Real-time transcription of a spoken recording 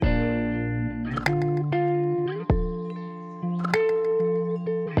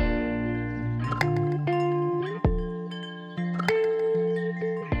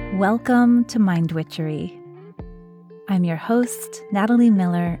Welcome to Mind Witchery. I'm your host, Natalie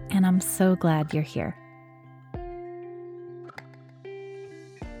Miller, and I'm so glad you're here.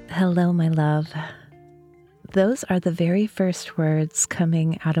 Hello, my love. Those are the very first words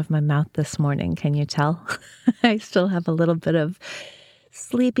coming out of my mouth this morning. Can you tell? I still have a little bit of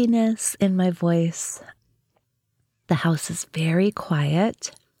sleepiness in my voice. The house is very quiet.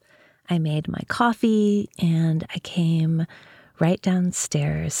 I made my coffee and I came right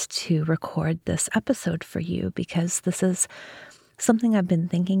downstairs to record this episode for you because this is something I've been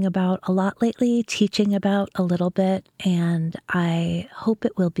thinking about a lot lately, teaching about a little bit, and I hope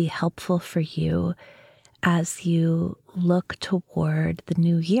it will be helpful for you as you look toward the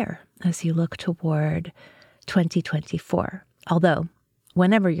new year, as you look toward 2024. Although,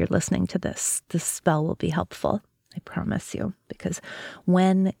 whenever you're listening to this spell will be helpful, I promise you, because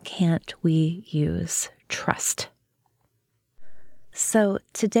when can't we use trust? So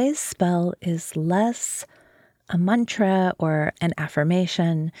today's spell is less a mantra or an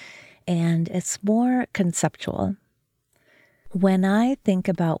affirmation, and it's more conceptual. When I think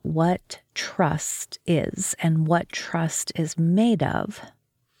about what trust is and what trust is made of,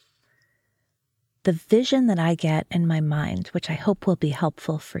 the vision that I get in my mind, which I hope will be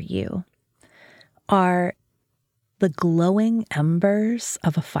helpful for you, are the glowing embers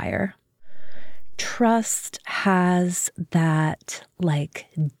of a fire. Trust has that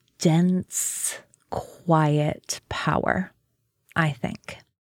dense, quiet power, I think.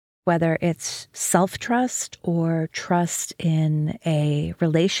 Whether it's self-trust or trust in a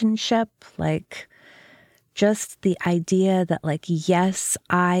relationship, just the idea that yes,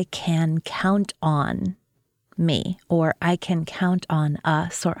 I can count on me, or I can count on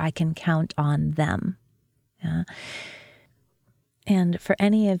us, or I can count on them. Yeah. And for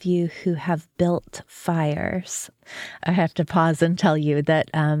any of you who have built fires, I have to pause and tell you that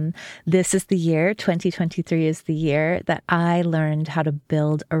this is the year, 2023 is the year that I learned how to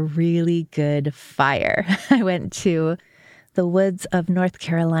build a really good fire. I went to the woods of North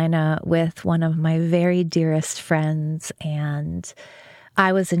Carolina with one of my very dearest friends, and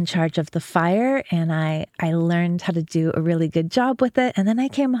I was in charge of the fire, and I learned how to do a really good job with it. And then I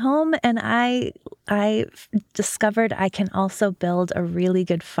came home and I discovered I can also build a really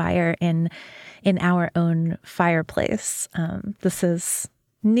good fire in our own fireplace. This is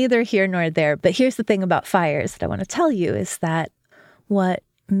neither here nor there, but here's the thing about fires that I want to tell you is that what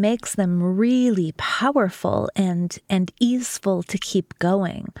makes them really powerful and easeful to keep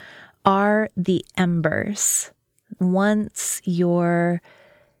going are the embers. Once your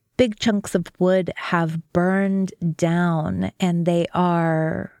big chunks of wood have burned down and they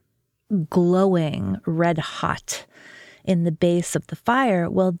are glowing red hot in the base of the fire,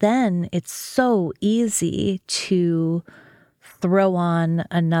 well, then it's so easy to throw on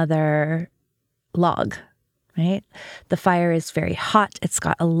another log, right? The fire is very hot. It's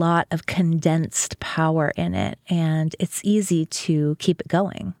got a lot of condensed power in it, and it's easy to keep it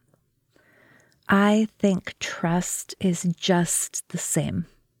going. I think trust is just the same,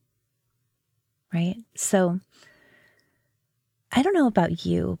 right? So I don't know about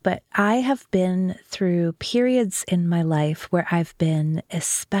you, but I have been through periods in my life where I've been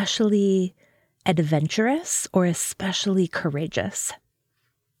especially adventurous or especially courageous.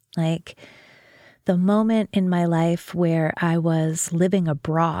 Like the moment in my life where I was living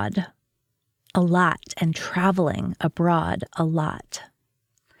abroad a lot and traveling abroad a lot.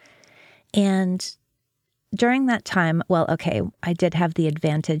 And during that time, I did have the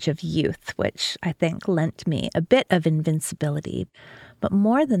advantage of youth, which I think lent me a bit of invincibility. But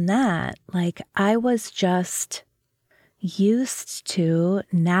more than that, I was just used to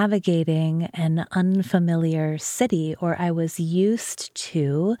navigating an unfamiliar city, or I was used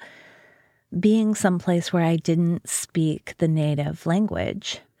to being someplace where I didn't speak the native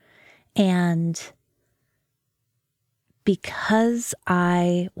language. And because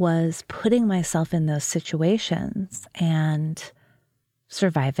I was putting myself in those situations and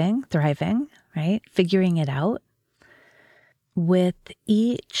surviving, thriving, right? Figuring it out, with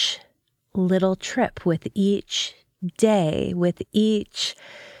each little trip, with each day, with each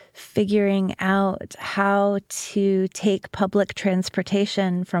figuring out how to take public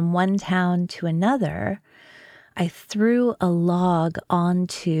transportation from one town to another, I threw a log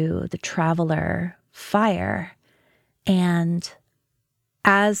onto the traveler fire. And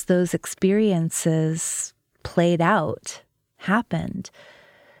as those experiences played out, happened,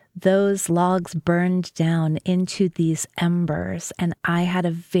 those logs burned down into these embers. And I had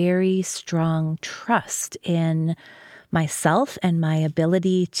a very strong trust in myself and my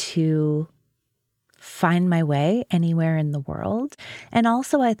ability to find my way anywhere in the world. And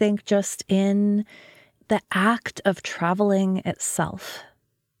also, I think just in the act of traveling itself.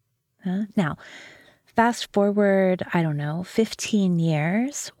 Now, fast forward, 15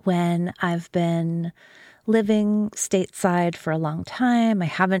 years when I've been living stateside for a long time. I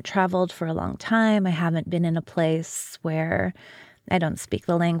haven't traveled for a long time. I haven't been in a place where I don't speak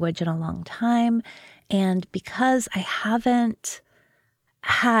the language in a long time. And because I haven't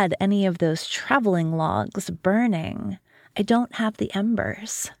had any of those traveling logs burning, I don't have the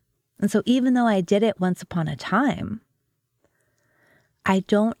embers. And so even though I did it once upon a time, I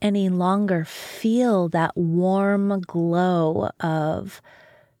don't any longer feel that warm glow of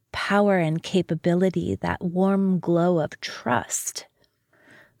power and capability, that warm glow of trust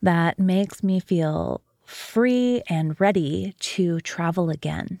that makes me feel free and ready to travel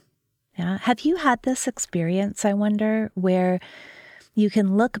again. Yeah. Have you had this experience, I wonder, where you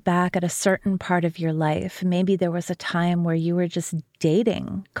can look back at a certain part of your life? Maybe there was a time where you were just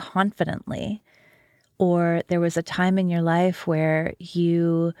dating confidently, or there was a time in your life where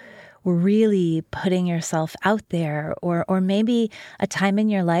you were really putting yourself out there, or maybe a time in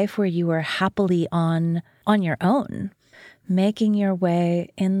your life where you were happily on your own, making your way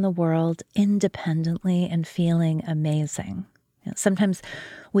in the world independently and feeling amazing. Sometimes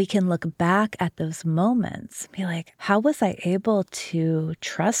we can look back at those moments, be like, how was I able to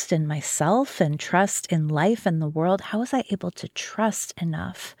trust in myself and trust in life and the world? How was I able to trust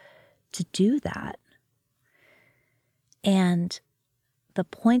enough to do that? And the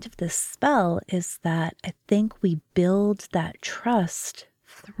point of this spell is that I think we build that trust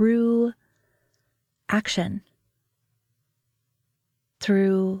through action,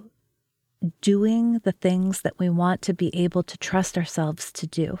 through doing the things that we want to be able to trust ourselves to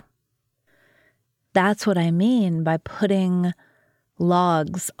do. That's what I mean by putting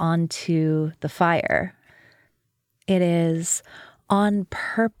logs onto the fire. It is on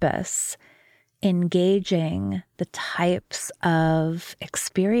purpose engaging the types of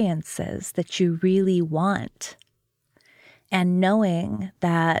experiences that you really want, and knowing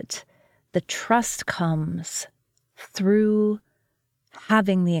that the trust comes through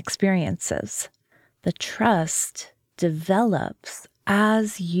having the experiences. The trust develops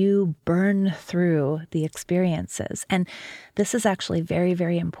as you burn through the experiences. And this is actually very,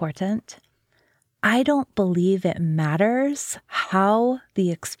 very important. I don't believe it matters how the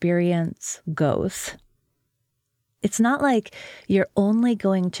experience goes. It's not like you're only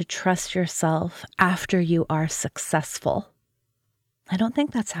going to trust yourself after you are successful. I don't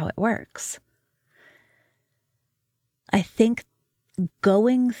think that's how it works. I think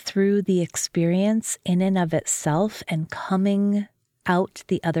going through the experience in and of itself and coming out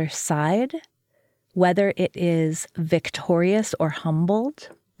the other side, whether it is victorious or humbled,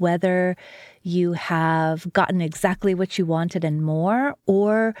 whether you have gotten exactly what you wanted and more,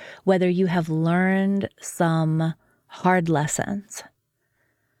 or whether you have learned some hard lessons.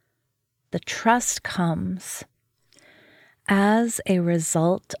 The trust comes as a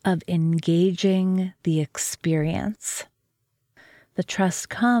result of engaging the experience. The trust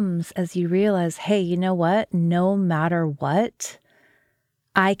comes as you realize, hey, you know what? No matter what,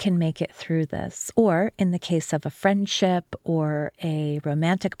 I can make it through this. Or in the case of a friendship or a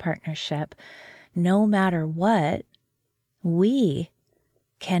romantic partnership, no matter what, we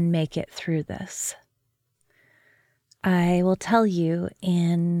can make it through this. I will tell you,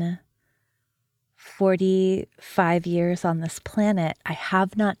 in 45 years on this planet, I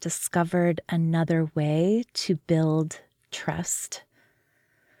have not discovered another way to build trust.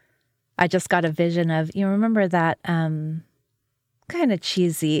 I just got a vision of, you remember that kind of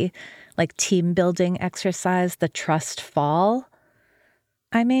cheesy, like team building exercise, the trust fall?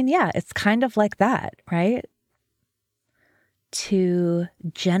 I mean, yeah, it's kind of like that, right? To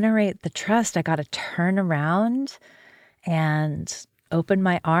generate the trust, I got to turn around and open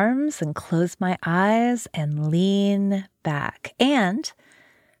my arms and close my eyes and lean back. And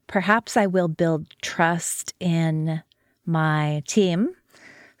perhaps I will build trust in my team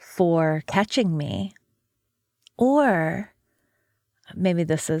for catching me. Or maybe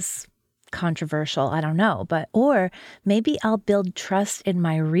this is controversial, I don't know, or maybe I'll build trust in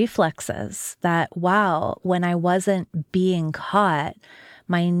my reflexes that, wow, when I wasn't being caught,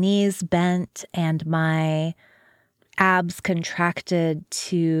 my knees bent and my abs contracted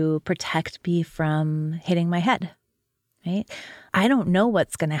to protect me from hitting my head, right? I don't know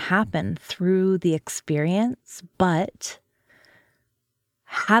what's going to happen through the experience, but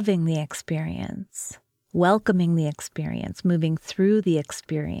having the experience, welcoming the experience, moving through the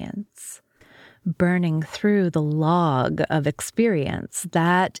experience, burning through the log of experience,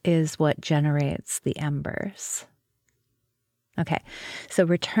 that is what generates the embers. Okay, so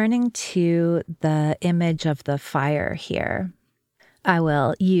returning to the image of the fire here, I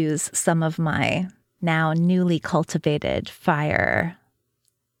will use some of my now newly cultivated fire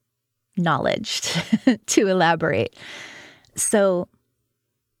knowledge to elaborate. So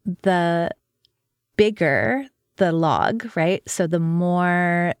the bigger the log, right? So the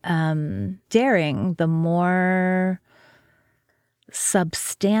more daring, the more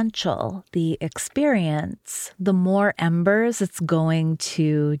substantial the experience, the more embers it's going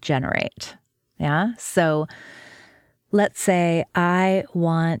to generate. Yeah. So let's say I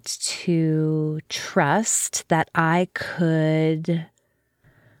want to trust that I could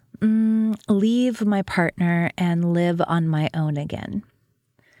leave my partner and live on my own again.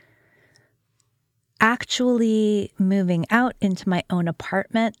 Actually moving out into my own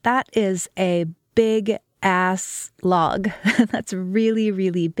apartment, that is a big ass log. That's really,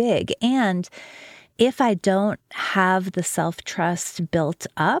 really big. And if I don't have the self-trust built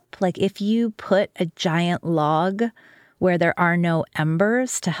up, like if you put a giant log where there are no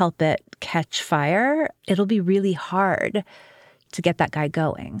embers to help it catch fire, it'll be really hard to get that guy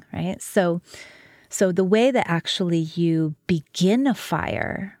going, right? So the way that actually you begin a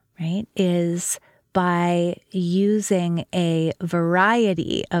fire, right, is by using a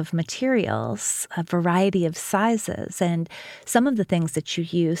variety of materials, a variety of sizes. And some of the things that you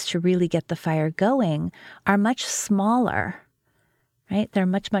use to really get the fire going are much smaller, right? They're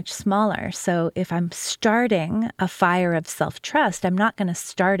much, much smaller. So if I'm starting a fire of self-trust, I'm not going to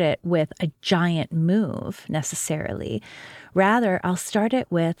start it with a giant move necessarily. Rather, I'll start it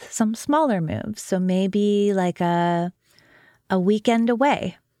with some smaller moves. So maybe like a weekend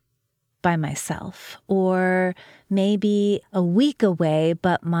away by myself, or maybe a week away,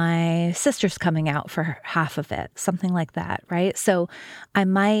 but my sister's coming out for half of it, something like that, right? So I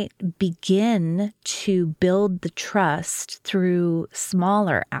might begin to build the trust through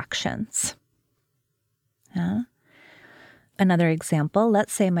smaller actions. Yeah. Another example,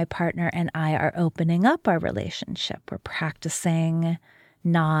 let's say my partner and I are opening up our relationship. We're practicing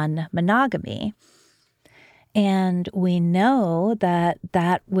non-monogamy. And we know that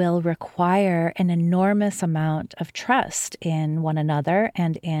that will require an enormous amount of trust in one another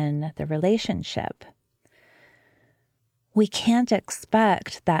and in the relationship. We can't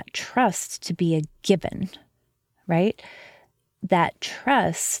expect that trust to be a given, right? That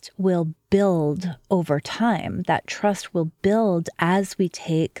trust will build over time. That trust will build as we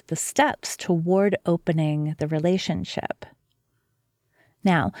take the steps toward opening the relationship.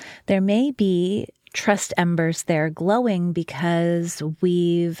 Now, there may be trust embers there glowing because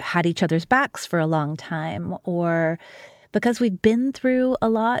we've had each other's backs for a long time, or because we've been through a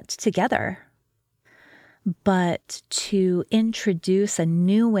lot together. But to introduce a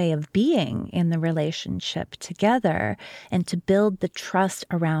new way of being in the relationship together and to build the trust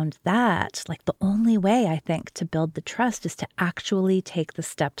around that, like the only way I think to build the trust is to actually take the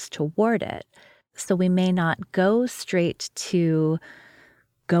steps toward it. So we may not go straight to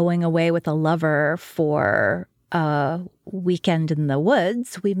going away with a lover for a weekend in the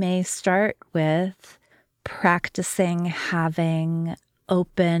woods. We may start with practicing having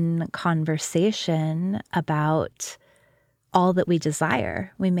open conversation about all that we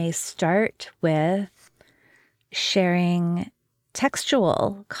desire. We may start with sharing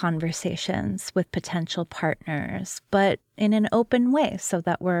textual conversations with potential partners, but in an open way so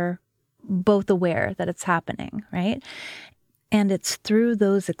that we're both aware that it's happening, right? And it's through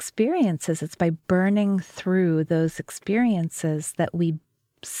those experiences, it's by burning through those experiences that we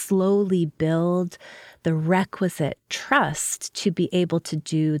slowly build the requisite trust to be able to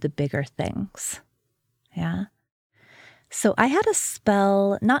do the bigger things. Yeah. So I had a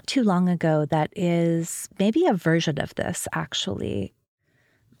spell not too long ago that is maybe a version of this, actually.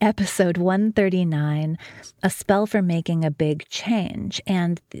 Episode 139, a spell for making a big change.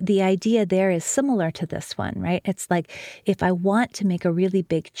 And the idea there is similar to this one, right? It's like, if I want to make a really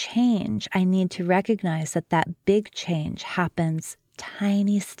big change, I need to recognize that that big change happens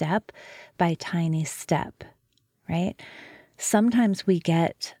tiny step by tiny step, right? Sometimes we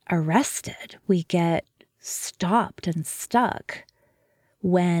get arrested, we get stopped and stuck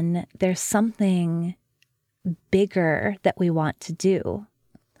when there's something bigger that we want to do.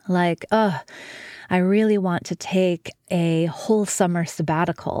 Like, I really want to take a whole summer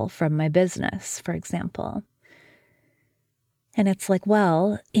sabbatical from my business, for example. And it's like,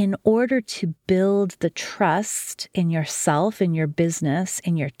 well, in order to build the trust in yourself, in your business,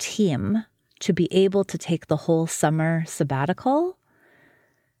 in your team, to be able to take the whole summer sabbatical,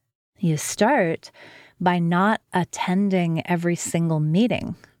 You start by not attending every single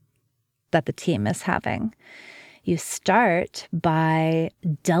meeting that the team is having. You start by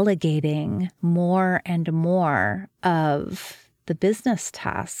delegating more and more of the business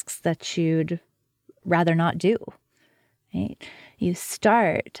tasks that you'd rather not do. Right? You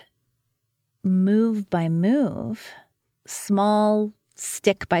start move by move, small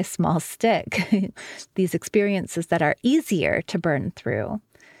stick by small stick, these experiences that are easier to burn through.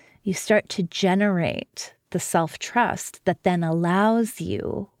 You start to generate the self-trust that then allows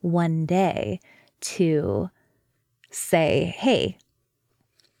you one day to say, hey,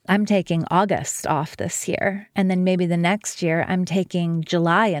 I'm taking August off this year. And then maybe the next year I'm taking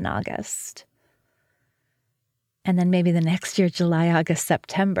July and August. And then maybe the next year, July, August,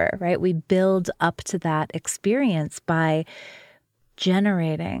 September, right? We build up to that experience by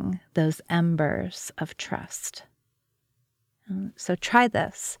generating those embers of trust. So try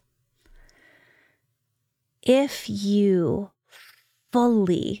this. If you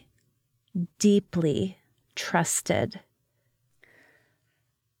fully, deeply trusted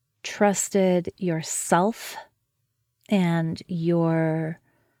yourself and your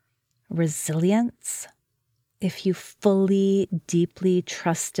resilience, if you fully, deeply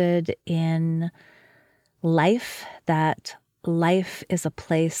trusted in life, that life is a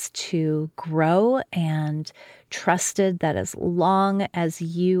place to grow, and trusted that as long as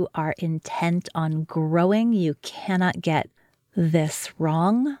you are intent on growing, you cannot get this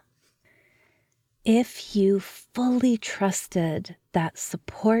wrong. If you fully trusted that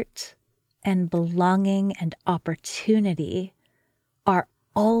support and belonging and opportunity are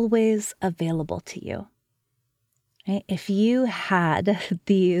always available to you, right? If you had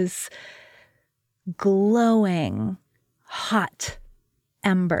these glowing, hot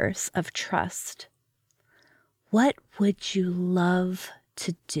embers of trust, what would you love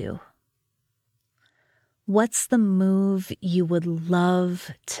to do? What's the move you would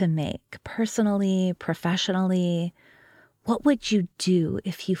love to make personally, professionally? What would you do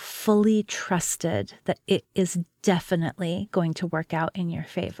if you fully trusted that it is definitely going to work out in your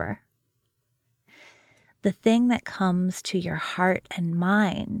favor? The thing that comes to your heart and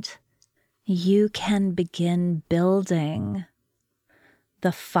mind, you can begin building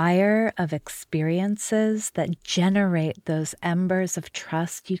the fire of experiences that generate those embers of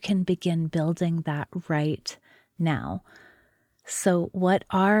trust. You can begin building that right now. So what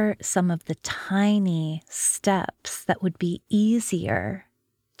are some of the tiny steps that would be easier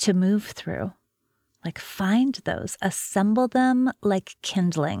to move through? Like, find those, assemble them like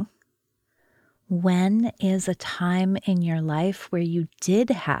kindling. When is a time in your life where you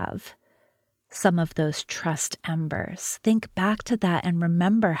did have some of those trust embers? Think back to that and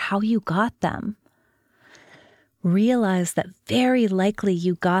remember how you got them. Realize that very likely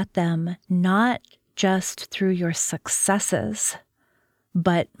you got them not just through your successes,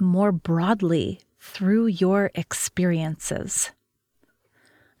 but more broadly through your experiences.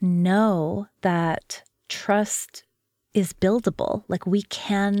 Know that trust is buildable, like we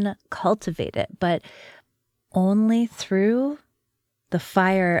can cultivate it, but only through the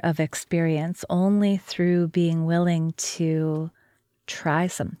fire of experience, only through being willing to try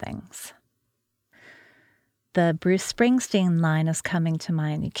some things. The Bruce Springsteen line is coming to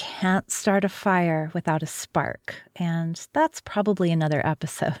mind. You can't start a fire without a spark. And that's probably another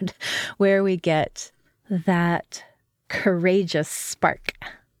episode where we get that courageous spark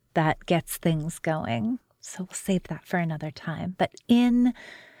that gets things going. So we'll save that for another time. But in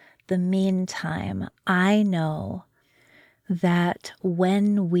the meantime, I know that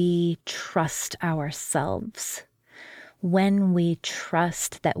when we trust ourselves, when we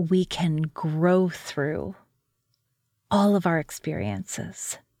trust that we can grow through all of our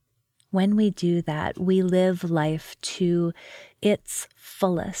experiences, when we do that, we live life to its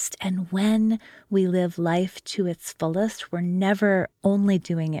fullest. And when we live life to its fullest, we're never only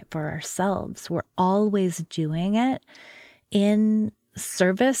doing it for ourselves. We're always doing it in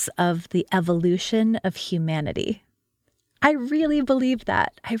service of the evolution of humanity. I really believe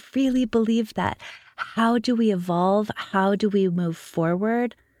that. I really believe that. How do we evolve? How do we move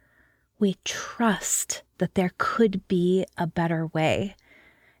forward? We trust that there could be a better way.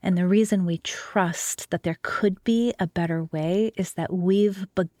 And the reason we trust that there could be a better way is that we've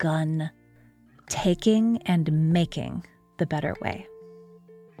begun taking and making the better way.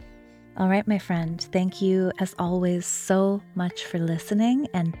 All right, my friend, thank you as always so much for listening,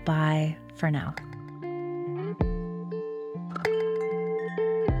 and bye for now.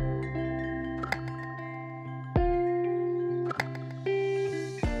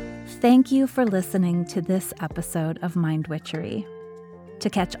 Thank you for listening to this episode of Mind Witchery. To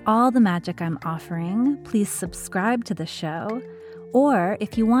catch all the magic I'm offering, please subscribe to the show. Or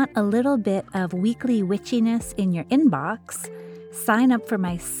if you want a little bit of weekly witchiness in your inbox, sign up for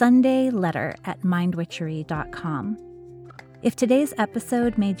my Sunday letter at mindwitchery.com. If today's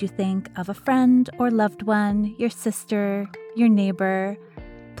episode made you think of a friend or loved one, your sister, your neighbor,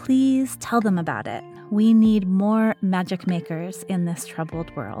 please tell them about it. We need more magic makers in this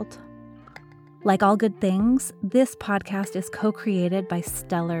troubled world. Like all good things, this podcast is co-created by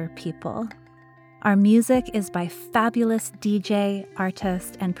stellar people. Our music is by fabulous DJ,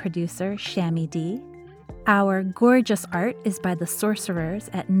 artist, and producer Shammy D. Our gorgeous art is by the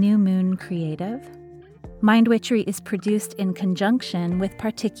Sorcerers at New Moon Creative. Mind Witchery is produced in conjunction with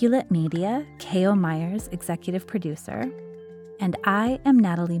Particulate Media, K.O. Myers, executive producer. And I am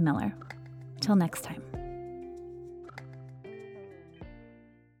Natalie Miller. Till next time.